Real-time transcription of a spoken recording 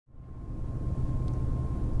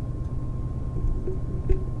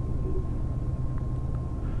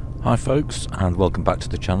Hi folks, and welcome back to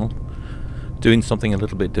the channel. Doing something a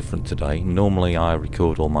little bit different today. Normally I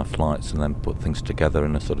record all my flights and then put things together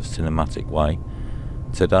in a sort of cinematic way.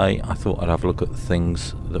 Today I thought I'd have a look at the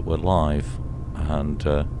things that were live, and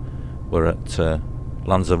we're at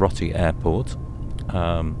Lanzarote airport.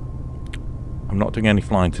 I'm not doing any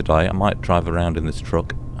flying today. I might drive around in this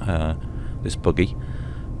truck, this buggy,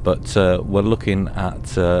 but we're looking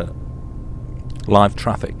at live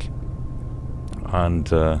traffic, and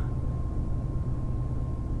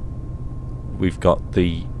we've got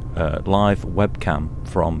the live webcam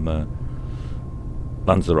from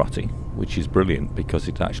Lanzarote, which is brilliant because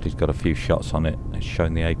it actually's got a few shots on it. It's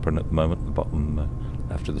showing the apron at the moment at the bottom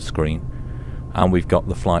left of the screen, and we've got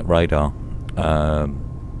the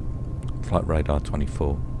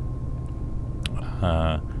FlightRadar24,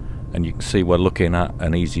 and you can see we're looking at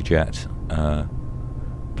an EasyJet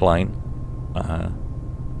plane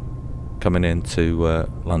coming into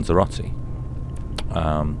Lanzarote,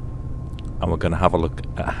 and we're going to have a look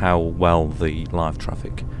at how well the live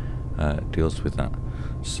traffic deals with that.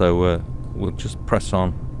 So we'll just press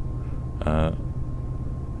on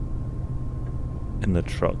in the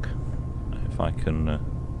truck. If I can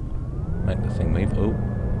make the thing move. Oh,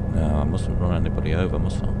 no, I mustn't run anybody over,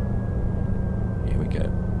 must I? Here we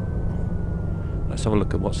go. Let's have a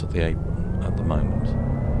look at what's at the apron at the moment.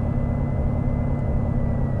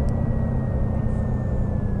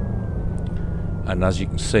 And as you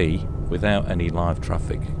can see, without any live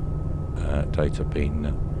traffic data being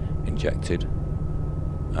injected,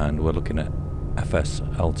 and we're looking at FS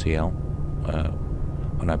LTL,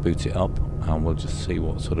 when I boot it up, and we'll just see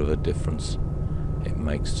what sort of a difference it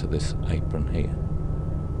makes to this apron here.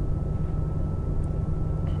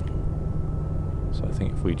 So I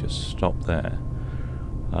think if we just stop there,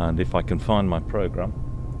 and if I can find my program,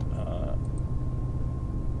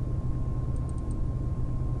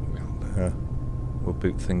 we'll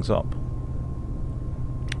boot things up.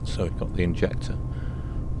 So we've got the injector,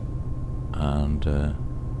 and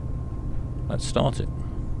let's start it.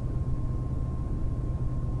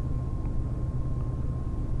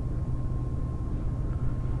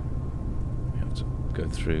 We have to go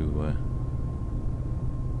through,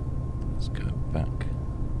 let's go back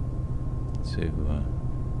to,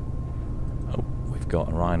 oh, we've got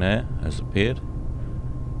a Ryanair has appeared,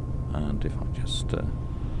 and if I just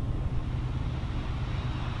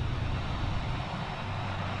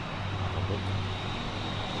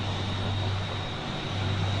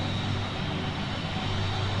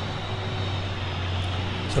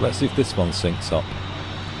so let's see if this one syncs up.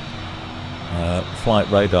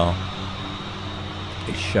 FlightRadar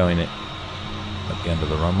is showing it at the end of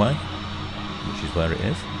the runway, which is where it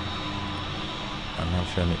is, and now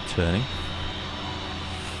showing it turning,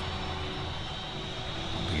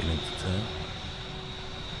 beginning to turn.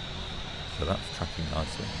 So that's tracking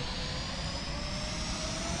nicely.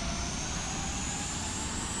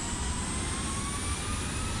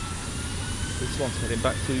 This one's heading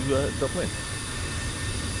back to Dublin.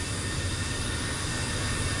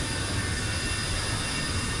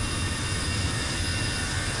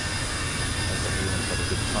 Everyone's had a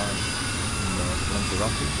good time in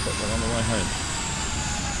Lanzarote, but they're on the way home.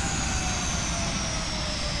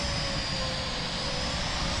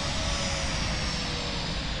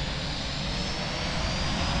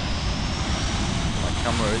 My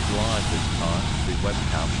camera is live this time, the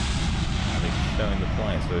webcam, and it's showing the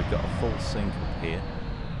plane. So we've got a full sync up here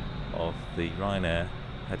of the Ryanair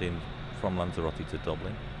heading from Lanzarote to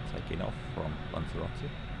Dublin, taking off from Lanzarote.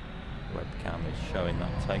 The webcam is showing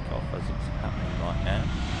that takeoff as it's happening right now.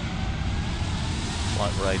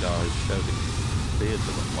 FlightRadar has showed it cleared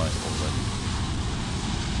the runway already,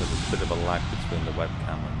 so there's a bit of a lag between the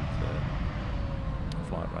webcam and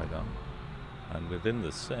FlightRadar. And within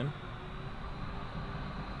the sim,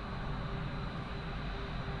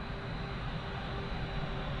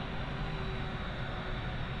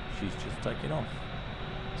 she's just taking off.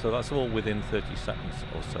 So that's all within 30 seconds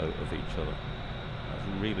or so of each other. That's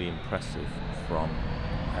really impressive from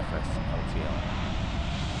FS LTL.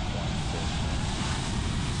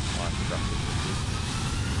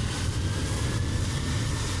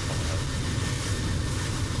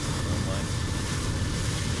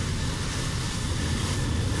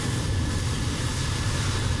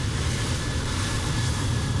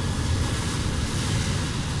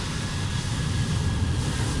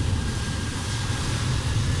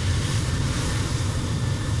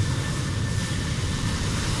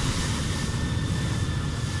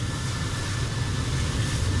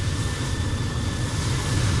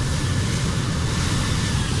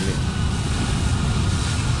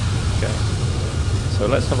 So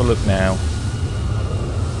let's have a look now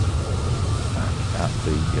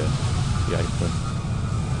the apron.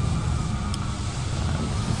 And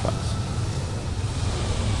in fact,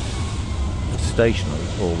 stationary,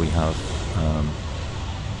 all we have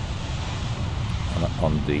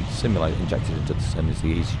on the simulator injected into the sim is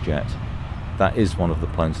the EasyJet. That is one of the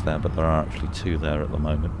planes there, but there are actually two there at the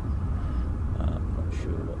moment. I'm not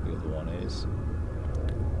sure what the other one is.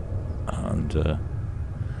 And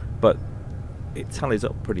but it tallies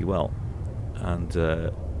up pretty well, and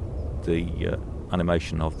the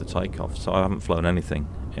animation of the takeoff. So I haven't flown anything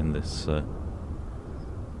in this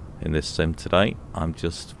sim today. I'm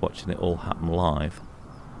just watching it all happen live,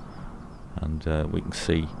 and we can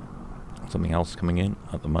see something else coming in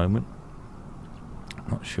at the moment.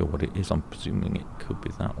 Not sure what it is. I'm presuming it could be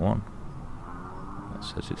that one. That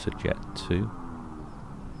says it's a Jet 2.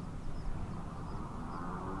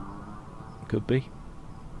 Could be.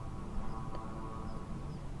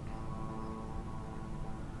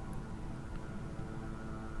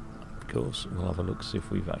 Of course, we'll have a look, see if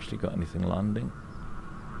we've actually got anything landing.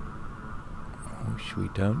 Which we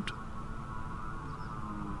don't.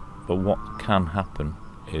 But what can happen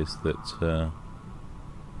is that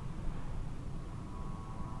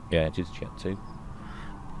yeah, it is Jet 2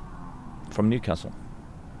 from Newcastle,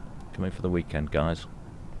 coming for the weekend, guys.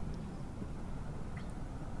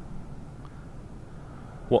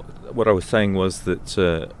 What I was saying was that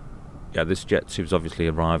yeah, this Jet 2 has obviously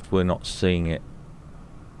arrived. We're not seeing it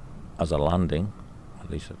as a landing, at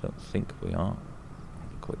least I don't think we are.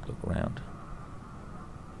 Have a quick look around.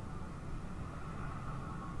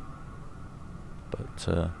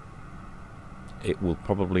 But it will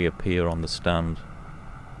probably appear on the stand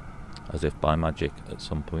as if by magic at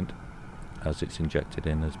some point, as it's injected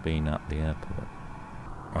in as being at the airport.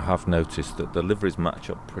 I have noticed that the liveries match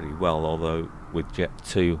up pretty well, although with Jet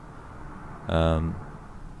 2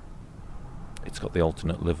 it's got the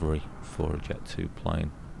alternate livery for a Jet 2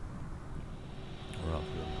 plane.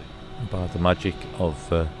 By the magic of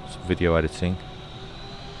some video editing,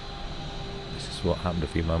 this is what happened a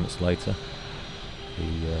few moments later.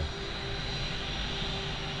 The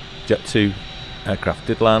Jet 2 aircraft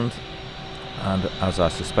did land, and as I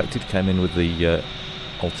suspected, came in with the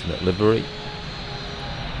alternate livery.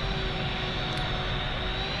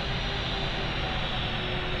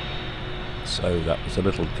 So that was a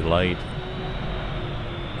little delayed,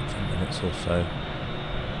 10 minutes or so,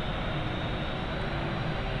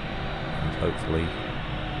 and hopefully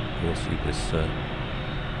you'll see this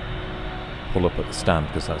pull up at the stand,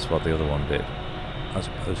 because that's what the other one did, as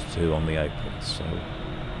opposed to on the apron. So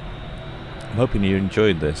I'm hoping you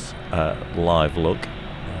enjoyed this live look.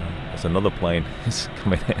 As another plane is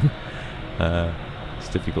coming in, it's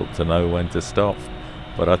difficult to know when to stop,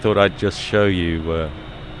 but I thought I'd just show you,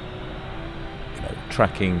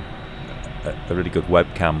 tracking a really good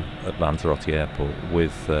webcam at Lanzarote Airport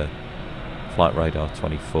with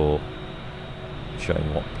FlightRadar24,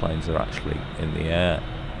 showing what planes are actually in the air,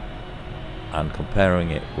 and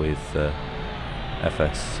comparing it with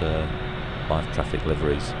FS live traffic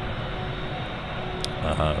liveries,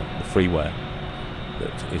 the Freeware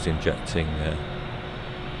that is injecting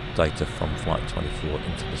data from Flight24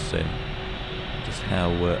 into the sim. Just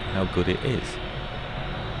how good it is.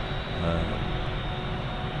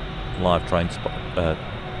 Live plane spotting.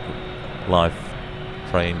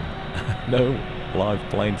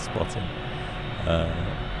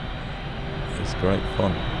 It's great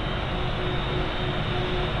fun,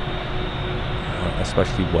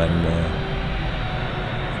 especially when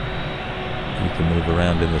you can move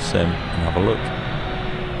around in the sim and have a look.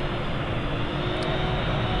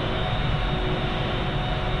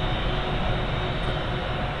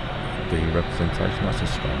 The representation, that's a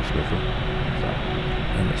strange livery.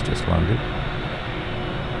 And it's just landed.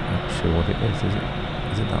 Not sure what it is. Is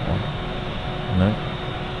it that one? No.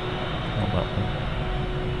 Not that one.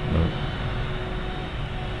 No.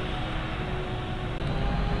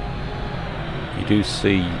 You do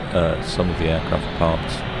see some of the aircraft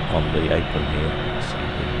parts on the apron here. See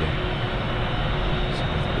some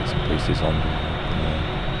of the bits and pieces on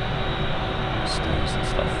the stairs and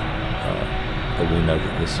stuff. But we know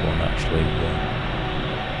that this one actually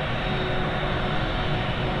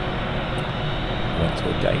went to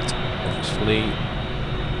a gate, obviously.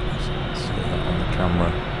 See that on the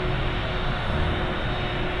camera.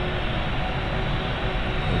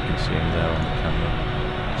 You can see him there on the camera.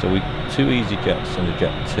 So we two EasyJets and a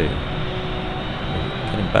Jet 2. We're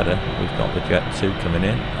getting better. We've got the Jet 2 coming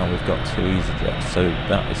in, and we've got two EasyJets, so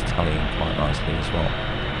that is tallying quite nicely as well.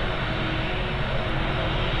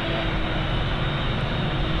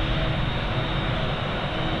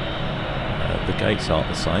 The gates aren't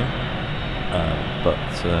the same. But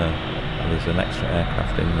and there's an extra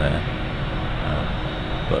aircraft in there,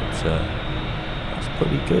 but that's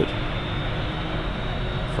pretty good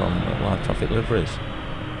from live traffic liveries.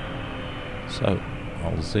 So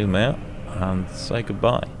I'll zoom out and say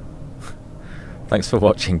goodbye. Thanks for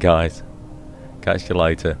watching, guys. Catch you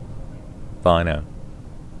later. Bye now.